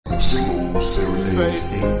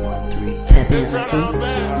Tap in, auntie.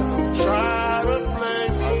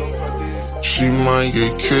 She might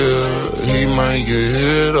get killed, he might get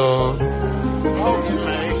hit up.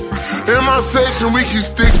 In my section, we keep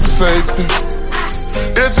sticks for safety.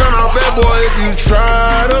 It's on our bad boy if you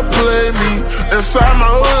try to play me. Inside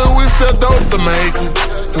my hood, we sell dope to make it.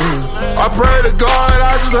 I pray to God,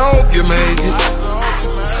 I just hope you make it.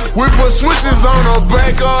 We put switches on the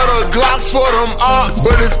back of the Glocks for them ops.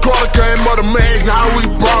 But this quarter came automatic, how we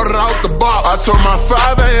brought it out the box. I told my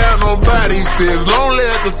father ain't had nobody, he says lonely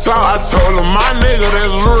at the top. I told him, my nigga,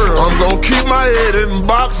 that's real. I'm gon' keep my head in the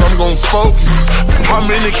box, I'm gon' focus. How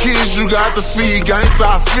many kids you got to feed? Gangsta,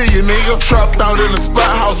 I feel you, nigga. Trapped out in the spot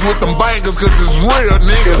house with them bankers, cause it's real,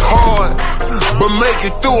 nigga. It's hard, but make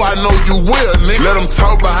it through, I know you will, nigga. Let them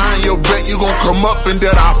talk behind your back, you gon' come up and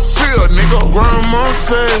that I feel, nigga. Grandma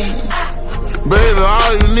said, baby,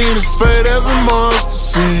 all you need is faith as a mustard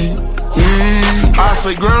seed. I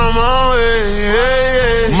say, grandma, hey,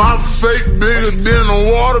 hey, hey. My fake bigger than a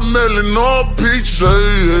watermelon or a peach, hey,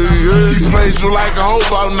 hey, hey. He plays you like a hoe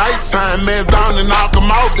all nighttime, man, down and knock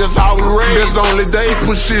him out, that's how we raise. That's the only day he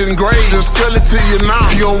put shit in grade. Just tell it to you now,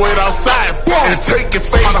 he gon' wait outside, and take your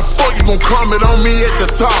face. How the fuck you gon' come it on me at the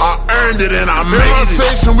top? I earned it and I made it. In my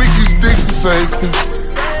section, we keep sticks for safety.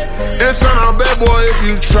 It's on our bad boy if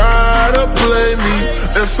you try to play me.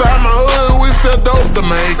 Inside my hood, we sell dope to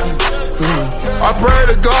make it. I pray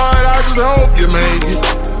to God, I just hope you make it.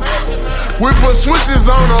 We put switches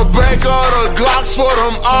on the back of the Glocks for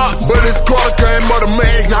them ops. But this quarter came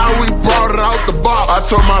automatic, how we brought it out the box. I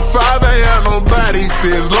told my father ain't had nobody, he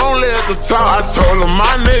says lonely at the top. I told him,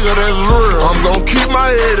 my nigga, that's real. I'm gon' keep my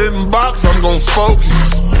head in the box, I'm gon'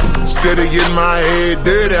 focus. Instead of getting my head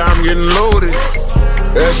dirty, I'm getting loaded.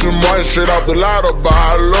 Extra money straight off the ladder,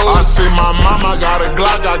 buy low. I see my mama got a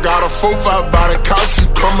Glock, I got a 4-5 by the couch. She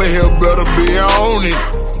coming here, better be on it.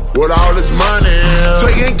 With all this money,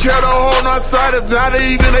 taking care of the whole north side, if not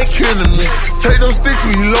even they killing me. Take those sticks,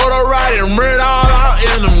 we load up right and rid all our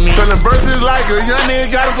enemies. Selling verses like a young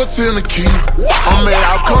nigga got it for 10 to keep. I'm made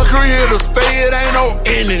out concrete here to stay, it ain't no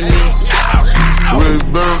enemy. We've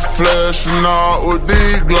been flashing out with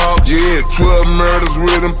these Glocks, yeah. 12 murders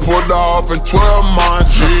with them pulled off in 12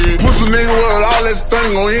 months, yeah. Pussy nigga with all this thing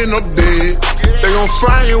gon' end up dead. They gon'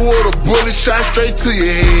 find you with a bullet shot straight to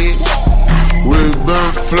your head. We've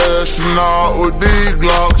been flashing out with these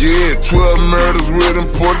Glocks, yeah. 12 murders with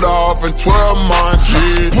them pulled off in 12 months,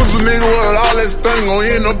 yeah. Pussy nigga with all this thing gon'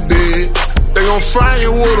 end up dead. They gon' find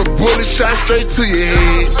you with a bullet shot straight to your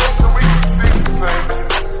head.